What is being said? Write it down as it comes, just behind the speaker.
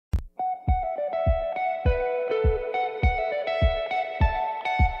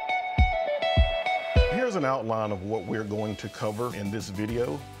Here's an outline of what we're going to cover in this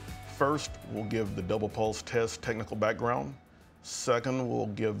video. First, we'll give the double pulse test technical background. Second, we'll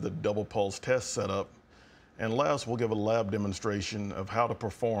give the double pulse test setup. And last, we'll give a lab demonstration of how to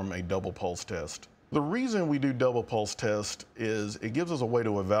perform a double pulse test. The reason we do double pulse test is it gives us a way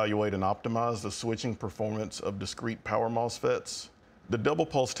to evaluate and optimize the switching performance of discrete power MOSFETs. The double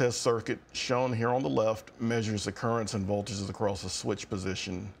pulse test circuit shown here on the left measures the currents and voltages across a switch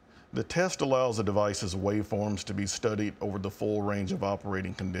position. The test allows the device's waveforms to be studied over the full range of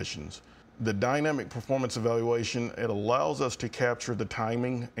operating conditions. The dynamic performance evaluation, it allows us to capture the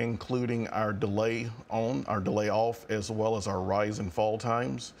timing, including our delay on, our delay off, as well as our rise and fall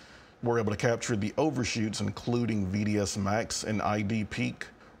times. We're able to capture the overshoots, including VDS max and ID peak.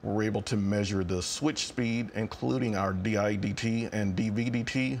 We're able to measure the switch speed, including our DIDT and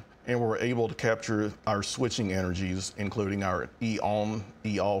DVDT. And we're able to capture our switching energies, including our E on,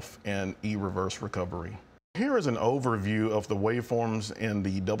 E off, and E reverse recovery. Here is an overview of the waveforms in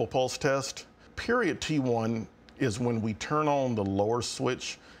the double pulse test. Period T1 is when we turn on the lower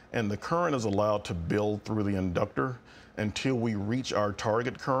switch and the current is allowed to build through the inductor until we reach our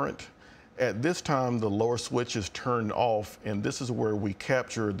target current. At this time, the lower switch is turned off, and this is where we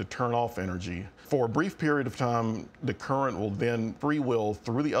capture the turn-off energy. For a brief period of time, the current will then freewheel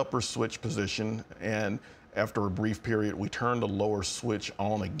through the upper switch position, and after a brief period, we turn the lower switch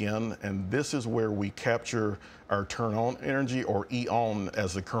on again, and this is where we capture our turn-on energy, or E-on,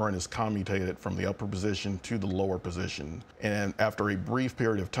 as the current is commutated from the upper position to the lower position. And after a brief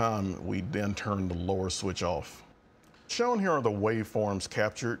period of time, we then turn the lower switch off. Shown here are the waveforms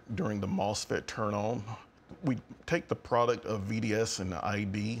captured during the MOSFET turn-on. We take the product of VDS and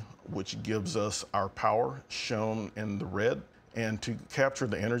ID, which gives us our power, shown in the red. And to capture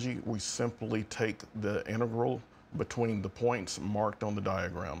the energy, we simply take the integral between the points marked on the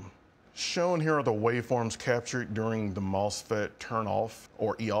diagram. Shown here are the waveforms captured during the MOSFET turn-off,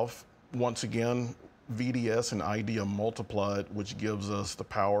 or E-off. Once again, VDS and ID are multiplied, which gives us the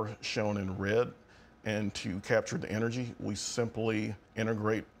power, shown in red. And to capture the energy, we simply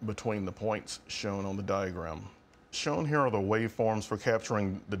integrate between the points shown on the diagram. Shown here are the waveforms for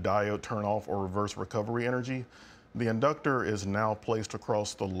capturing the diode turn-off or reverse recovery energy. The inductor is now placed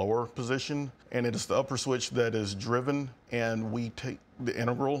across the lower position, and it is the upper switch that is driven, and we take the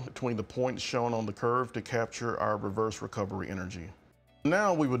integral between the points shown on the curve to capture our reverse recovery energy.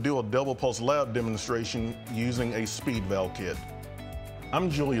 Now we will do a double pulse lab demonstration using a SpeedVal Kit. I'm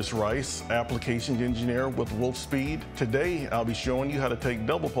Julius Rice, Applications Engineer with Wolfspeed. Today, I'll be showing you how to take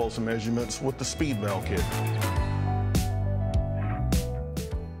double pulse measurements with the SpeedVal Kit.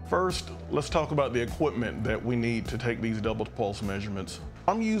 First, let's talk about the equipment that we need to take these double pulse measurements.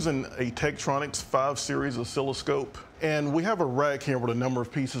 I'm using a Tektronix 5 series oscilloscope, and we have a rack here with a number of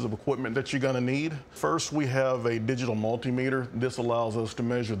pieces of equipment that you're gonna need. First, we have a digital multimeter. This allows us to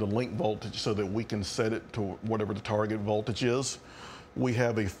measure the link voltage so that we can set it to whatever the target voltage is. We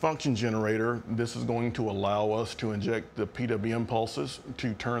have a function generator. This is going to allow us to inject the PWM pulses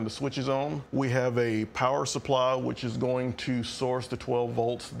to turn the switches on. We have a power supply, which is going to source the 12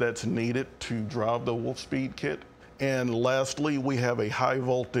 volts that's needed to drive the Wolfspeed kit. And lastly, we have a high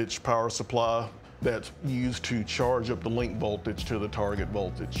voltage power supply that's used to charge up the link voltage to the target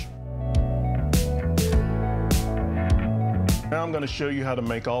voltage. Now I'm going to show you how to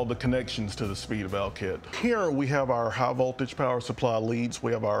make all the connections to the SpeedVal Kit. Here we have our high voltage power supply leads.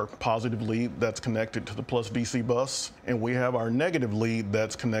 We have our positive lead that's connected to the plus DC bus, and we have our negative lead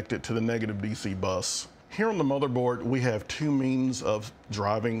that's connected to the negative DC bus. Here on the motherboard, we have two means of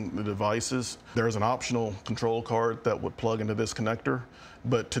driving the devices. There's an optional control card that would plug into this connector,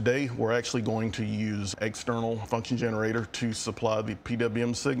 but today we're actually going to use external function generator to supply the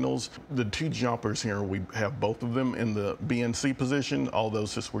PWM signals. The two jumpers here, we have both of them in the BNC position, although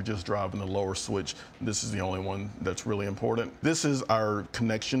since we're just driving the lower switch, this is the only one that's really important. This is our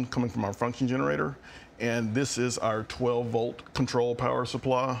connection coming from our function generator, and this is our 12 volt control power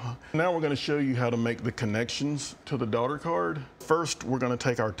supply. Now we're going to show you how to make the connections to the daughter card. First, we're going to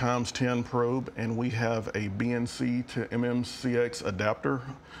take our ×10 probe, and we have a BNC to MMCX adapter.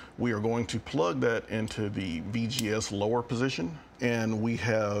 We are going to plug that into the VGS lower position, and we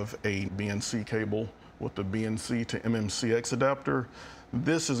have a BNC cable with the BNC to MMCX adapter.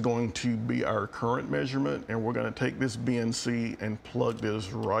 This is going to be our current measurement, and we're going to take this BNC and plug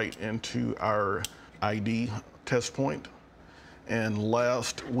this right into our ID test point. And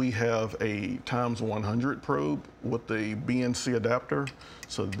last, we have a ×100 probe with the BNC adapter.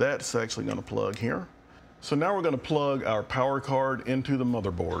 So that's actually going to plug here. So now we're going to plug our power card into the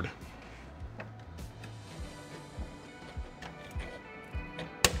motherboard.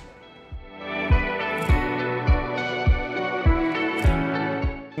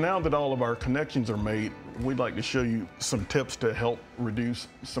 that all of our connections are made, we'd like to show you some tips to help reduce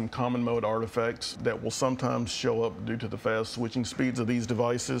some common mode artifacts that will sometimes show up due to the fast switching speeds of these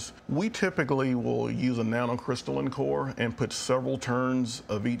devices. We typically will use a nanocrystalline core and put several turns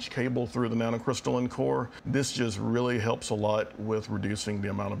of each cable through the nanocrystalline core. This just really helps a lot with reducing the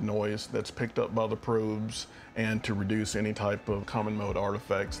amount of noise that's picked up by the probes and to reduce any type of common mode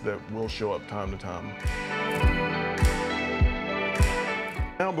artifacts that will show up time to time.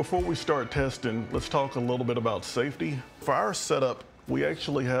 Now, before we start testing, let's talk a little bit about safety. For our setup, we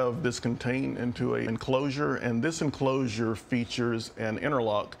actually have this contained into an enclosure, and this enclosure features an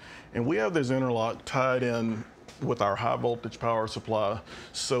interlock. And we have this interlock tied in with our high voltage power supply.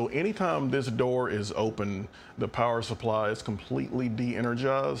 So anytime this door is open, the power supply is completely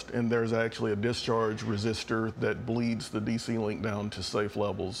de-energized, and there's actually a discharge resistor that bleeds the DC link down to safe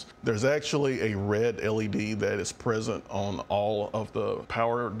levels. There's actually a red LED that is present on all of the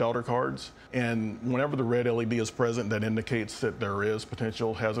power daughter cards. And whenever the red LED is present, that indicates that there is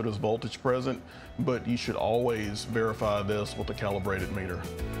potential hazardous voltage present, but you should always verify this with a calibrated meter.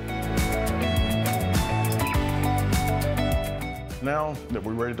 Now that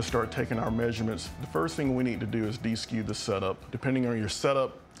we're ready to start taking our measurements, the first thing we need to do is deskew the setup. Depending on your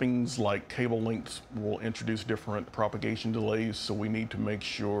setup, things like cable lengths will introduce different propagation delays, so we need to make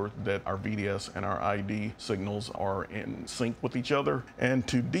sure that our VDS and our ID signals are in sync with each other. And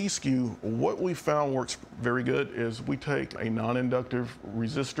to deskew, what we found works very good is we take a non-inductive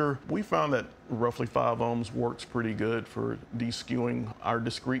resistor. We found that roughly 5 ohms works pretty good for deskewing our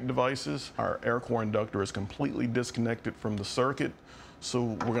discrete devices. Our air core inductor is completely disconnected from the circuit.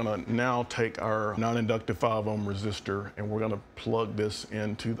 So we're gonna now take our non-inductive 5 ohm resistor and we're gonna plug this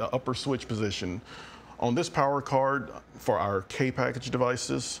into the upper switch position. On this power card for our K-package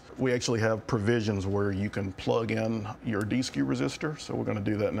devices, we actually have provisions where you can plug in your deskew resistor. So we're gonna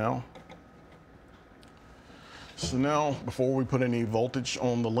do that now. So now, before we put any voltage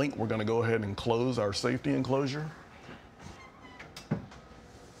on the link, we're gonna go ahead and close our safety enclosure.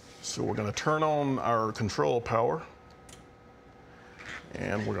 So we're gonna turn on our control power.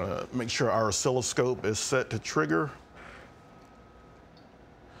 And we're gonna make sure our oscilloscope is set to trigger.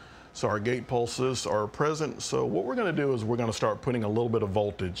 So our gate pulses are present. So what we're gonna do is we're gonna start putting a little bit of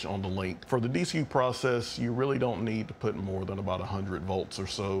voltage on the link. For the deskew process, you really don't need to put more than about 100 volts or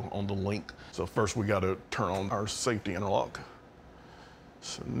so on the link. So first we gotta turn on our safety interlock.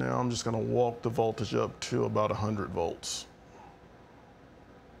 So now I'm just gonna walk the voltage up to about 100 volts.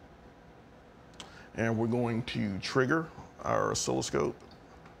 And we're going to trigger our oscilloscope.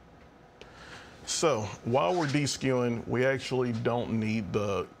 So while we're deskewing, we actually don't need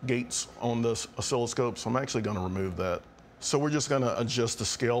the gates on this oscilloscope, so I'm actually going to remove that. So we're just going to adjust the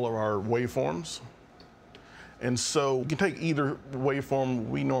scale of our waveforms. And so you can take either waveform.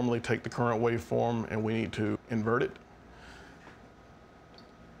 We normally take the current waveform and we need to invert it.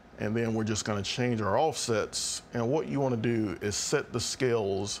 And then we're just going to change our offsets. And what you want to do is set the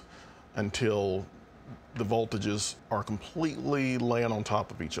scales until the voltages are completely laying on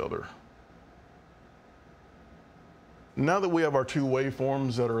top of each other. Now that we have our two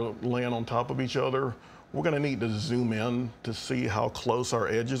waveforms that are laying on top of each other, we're going to need to zoom in to see how close our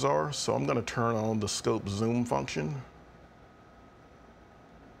edges are. So I'm going to turn on the scope zoom function.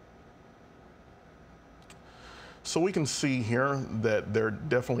 So we can see here that there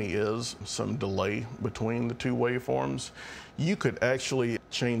definitely is some delay between the two waveforms. You could actually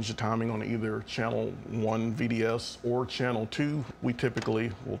change the timing on either channel 1 VDS or channel 2. We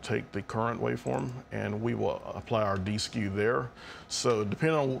typically will take the current waveform and we will apply our deskew there. So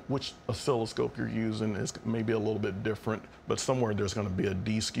depending on which oscilloscope you're using, is maybe a little bit different, but somewhere there's going to be a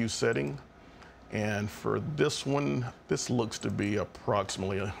deskew setting. And for this one, this looks to be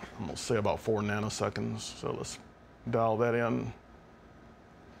approximately, I'm going to say about 4 nanoseconds. So let's dial that in.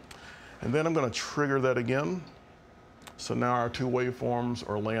 And then I'm going to trigger that again. So now our two waveforms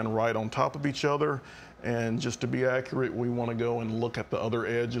are laying right on top of each other. And just to be accurate, we want to go and look at the other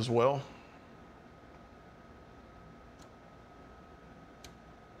edge as well.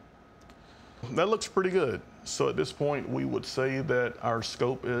 That looks pretty good. So at this point, we would say that our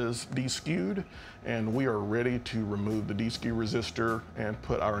scope is deskewed and we are ready to remove the deskew resistor and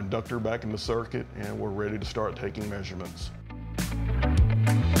put our inductor back in the circuit, and we're ready to start taking measurements.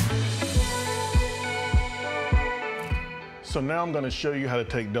 So now I'm going to show you how to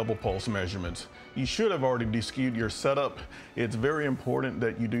take double pulse measurements. You should have already deskewed your setup. It's very important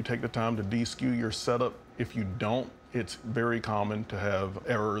that you do take the time to deskew your setup. If you don't, it's very common to have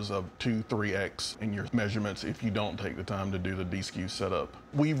errors of 2-3x in your measurements if you don't take the time to do the deskew setup.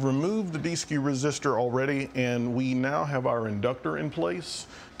 We've removed the deskew resistor already, and we now have our inductor in place.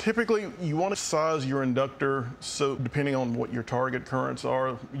 Typically, you want to size your inductor so depending on what your target currents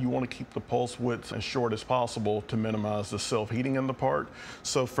are, you want to keep the pulse width as short as possible to minimize the self-heating in the part.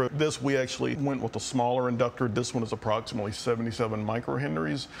 So for this, we actually went with a smaller inductor. This one is approximately 77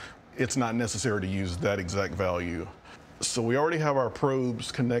 microhenries. It's not necessary to use that exact value. So we already have our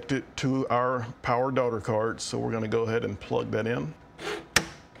probes connected to our power daughter card, so we're going to go ahead and plug that in.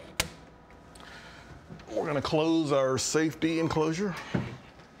 We're going to close our safety enclosure,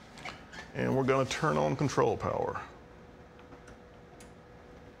 and we're going to turn on control power.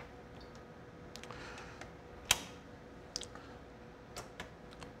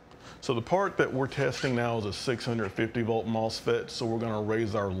 So the part that we're testing now is a 650 volt MOSFET, so we're going to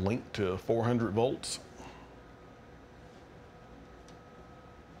raise our link to 400 volts.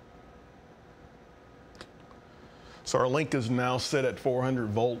 So our link is now set at 400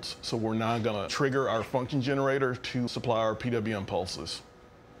 volts, so we're now going to trigger our function generator to supply our PWM pulses.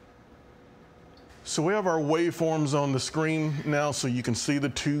 So we have our waveforms on the screen now, so you can see the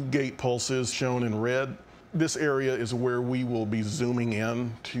 2 gate pulses shown in red. This area is where we will be zooming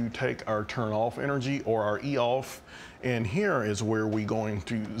in to take our turn off energy, or our E off, and here is where we're going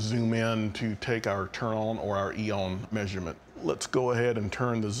to zoom in to take our turn on or our E on measurement. Let's go ahead and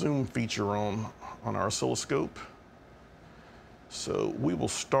turn the zoom feature on our oscilloscope. So we will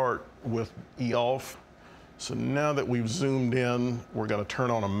start with E off. So now that we've zoomed in, we're going to turn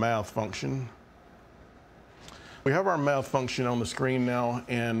on a math function. We have our math function on the screen now,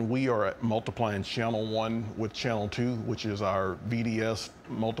 and we are at multiplying channel 1 with channel 2, which is our VDS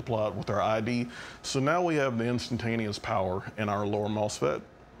multiplied with our ID. So now we have the instantaneous power in our lower MOSFET.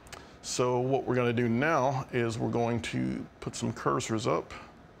 So what we're going to do now is we're going to put some cursors up,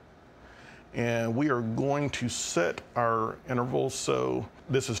 and we are going to set our intervals. So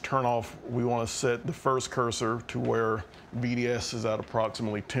this is turn off. We want to set the first cursor to where VDS is at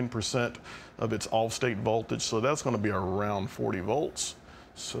approximately 10% of its off state voltage. So that's going to be around 40 volts.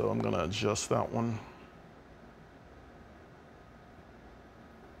 So I'm going to adjust that one.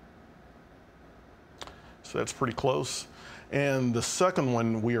 So that's pretty close. And the second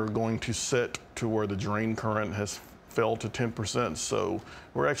one we are going to set to where the drain current has fell to 10%. So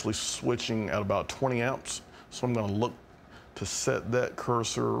we're actually switching at about 20 amps. So I'm going to look to set that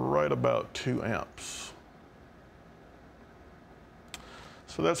cursor right about 2 amps.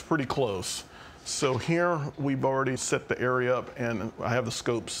 So that's pretty close. So here we've already set the area up, and I have the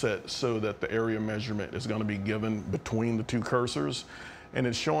scope set so that the area measurement is going to be given between the 2 cursors. And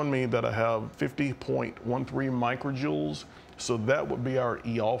it's showing me that I have 50.13 microjoules. So that would be our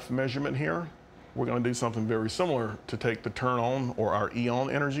E off measurement here. We're going to do something very similar to take the turn on or our E on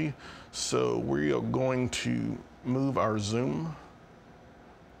energy. So we are going to move our zoom,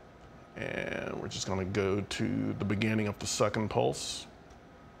 and we're just going to go to the beginning of the second pulse.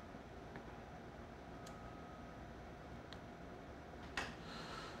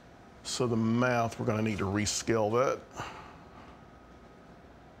 So the math, we're going to need to rescale that.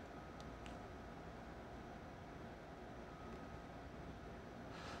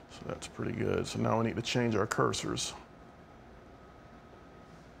 So that's pretty good. So now we need to change our cursors.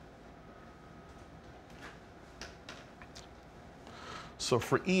 So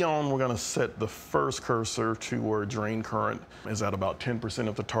for E on, we're going to set the first cursor to where drain current is at about 10%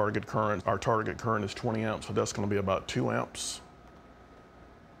 of the target current. Our target current is 20 amps, so that's going to be about 2 amps.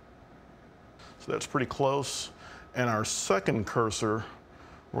 So that's pretty close. And our second cursor,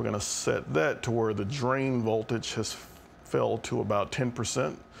 we're going to set that to where the drain voltage has fell to about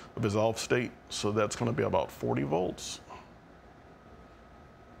 10% of his off state. So that's going to be about 40 volts.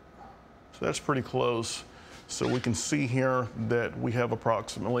 So that's pretty close. So we can see here that we have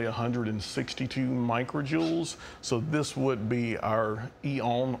approximately 162 microjoules. So this would be our E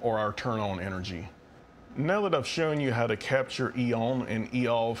on or our turn on energy. Now that I've shown you how to capture E on and E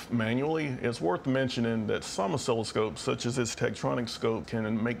off manually, it's worth mentioning that some oscilloscopes, such as this Tektronix scope,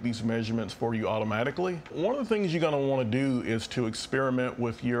 can make these measurements for you automatically. One of the things you're going to want to do is to experiment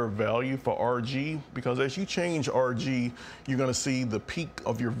with your value for RG, because as you change RG, you're going to see the peak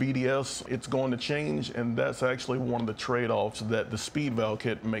of your VDS. It's going to change, and that's actually one of the trade-offs that the SpeedVal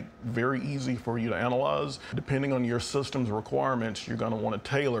Kit make very easy for you to analyze. Depending on your system's requirements, you're going to want to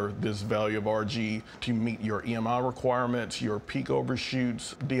tailor this value of RG to meet your EMI requirements, your peak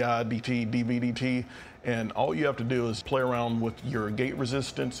overshoots, DI, DT, DVDT, and all you have to do is play around with your gate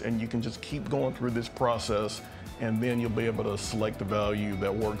resistance, and you can just keep going through this process, and then you'll be able to select the value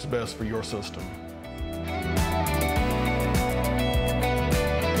that works best for your system.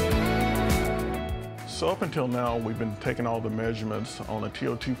 So up until now, we've been taking all the measurements on a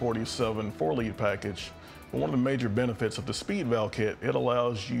TO247 4-lead package. But one of the major benefits of the SpeedVal Kit, it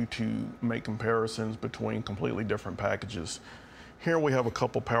allows you to make comparisons between completely different packages. Here we have a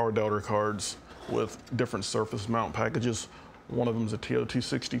couple power daughter cards with different surface mount packages. One of them is a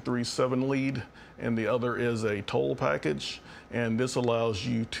TO263 7-lead, and the other is a toll package. And this allows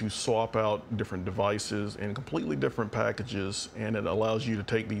you to swap out different devices in completely different packages, and it allows you to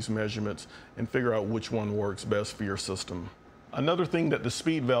take these measurements and figure out which one works best for your system. Another thing that the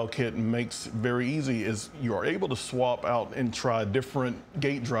SpeedVal Kit makes very easy is you are able to swap out and try different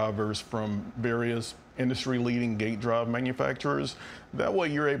gate drivers from various industry-leading gate drive manufacturers. That way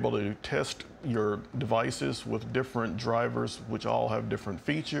you're able to test your devices with different drivers which all have different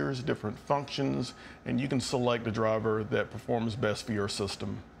features, different functions, and you can select the driver that performs best for your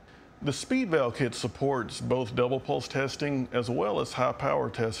system. The SpeedVal Kit supports both double pulse testing as well as high power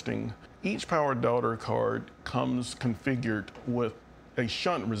testing. Each power daughter card comes configured with a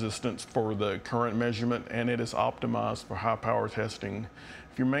shunt resistance for the current measurement, and it is optimized for high power testing.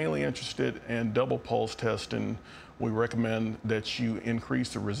 If you're mainly interested in double pulse testing, we recommend that you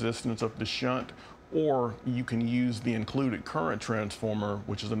increase the resistance of the shunt, or you can use the included current transformer,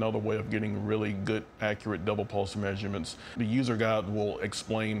 which is another way of getting really good, accurate double pulse measurements. The user guide will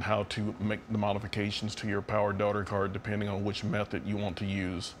explain how to make the modifications to your power daughter card depending on which method you want to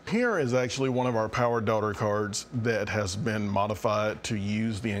use. Here is actually one of our power daughter cards that has been modified to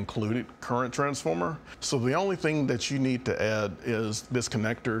use the included current transformer. So the only thing that you need to add is this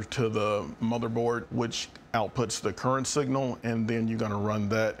connector to the motherboard, which outputs the current signal, and then you're going to run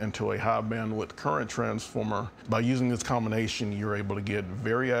that into a high bandwidth current transformer. By using this combination, you're able to get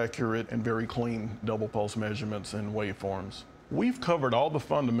very accurate and very clean double pulse measurements and waveforms. We've covered all the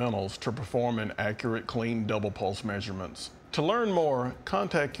fundamentals to perform an accurate, clean double pulse measurements. To learn more,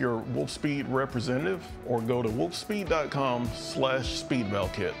 contact your Wolfspeed representative or go to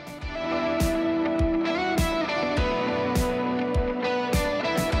wolfspeed.com/SpeedVal Kit.